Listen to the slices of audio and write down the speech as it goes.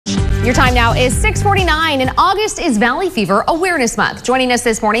Your time now is 6:49, and August is Valley Fever Awareness Month. Joining us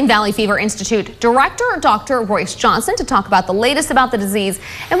this morning, Valley Fever Institute Director Dr. Royce Johnson to talk about the latest about the disease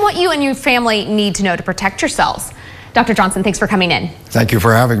and what you and your family need to know to protect yourselves. Dr. Johnson, thanks for coming in. Thank you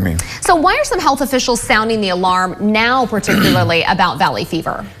for having me. So why are some health officials sounding the alarm now, particularly about Valley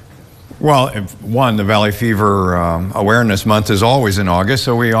Fever? Well, the Valley Fever Awareness Month is always in August,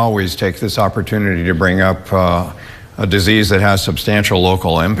 so we always take this opportunity to bring up a disease that has substantial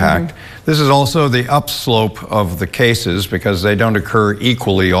local impact. This is also the upslope of the cases because they don't occur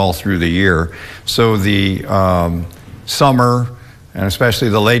equally all through the year. So the summer, and especially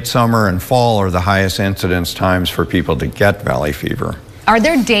the late summer and fall, are the highest incidence times for people to get Valley Fever. Are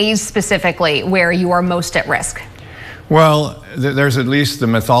there days specifically where you are most at risk? Well, there's at least the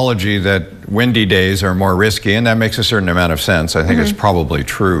mythology that windy days are more risky, and that makes a certain amount of sense. I think it's probably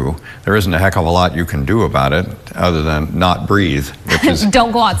true. There isn't a heck of a lot you can do about it other than not breathe. Which is,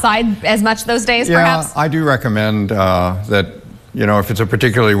 Don't go outside as much those days, perhaps? Yeah, I do recommend that, you know, if it's a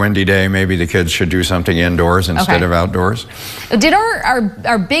particularly windy day, maybe the kids should do something indoors instead of outdoors. Did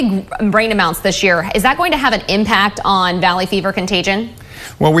our big rain amounts this year, is that going to have an impact on Valley Fever contagion?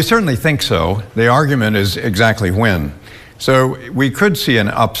 Well, we certainly think so. The argument is exactly when. So we could see an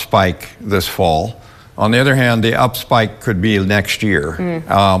up spike this fall. On the other hand, the up spike could be next year.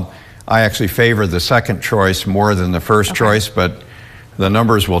 I actually favor the second choice more than the first choice, but the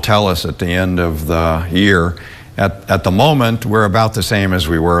numbers will tell us at the end of the year. At the moment, we're about the same as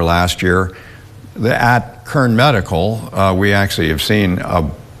we were last year. At Kern Medical, we actually have seen a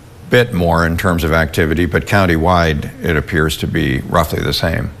bit more in terms of activity, but countywide it appears to be roughly the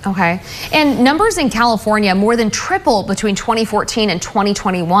same. Okay. And numbers in California more than tripled between 2014 and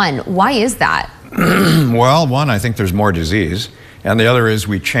 2021. Why is that? Well, one, I think there's more disease, and the other is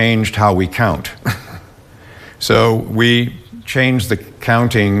we changed how we count. So we changed the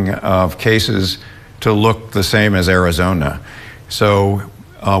counting of cases to look the same as Arizona. So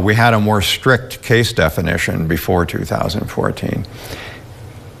we had a more strict case definition before 2014.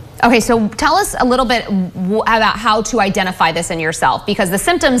 Okay, so tell us a little bit about how to identify this in yourself, because the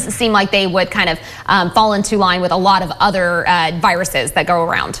symptoms seem like they would kind of fall into line with a lot of other viruses that go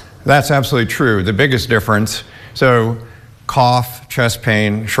around. That's absolutely true. The biggest difference, so cough, chest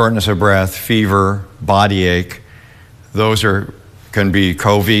pain, shortness of breath, fever, body ache, those can be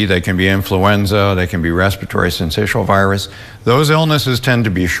COVID, they can be influenza, they can be respiratory syncytial virus. Those illnesses tend to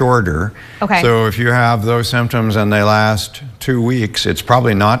be shorter. Okay. So if you have those symptoms and they last 2 weeks, it's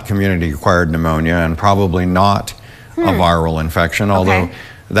probably not community-acquired pneumonia and probably not a viral infection, although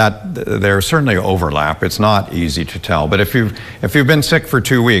there's certainly overlap. It's not easy to tell. But if you've been sick for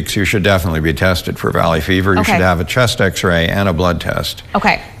 2 weeks, you should definitely be tested for Valley Fever. You should have a chest x-ray and a blood test.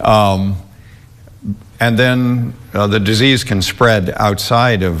 Okay. And then the disease can spread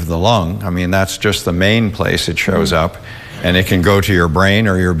outside of the lung. I mean, that's just the main place it shows up. And it can go to your brain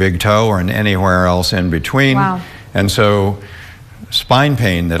or your big toe or anywhere else in between. Wow. And so spine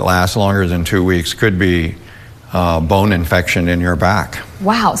pain that lasts longer than 2 weeks could be bone infection in your back.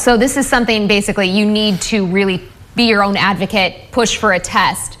 Wow. So this is something basically you need to really be your own advocate, push for a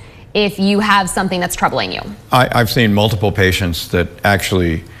test if you have something that's troubling you. I've seen multiple patients that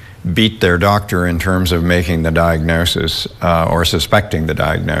actually beat their doctor in terms of making the diagnosis or suspecting the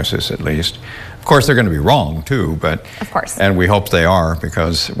diagnosis at least. Of course, they're going to be wrong too, but of course. And we hope they are,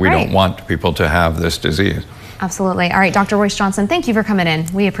 because we don't want people to have this disease. Absolutely. All right, Dr. Royce Johnson, thank you for coming in.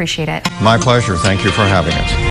 We appreciate it. My pleasure. Thank you for having us.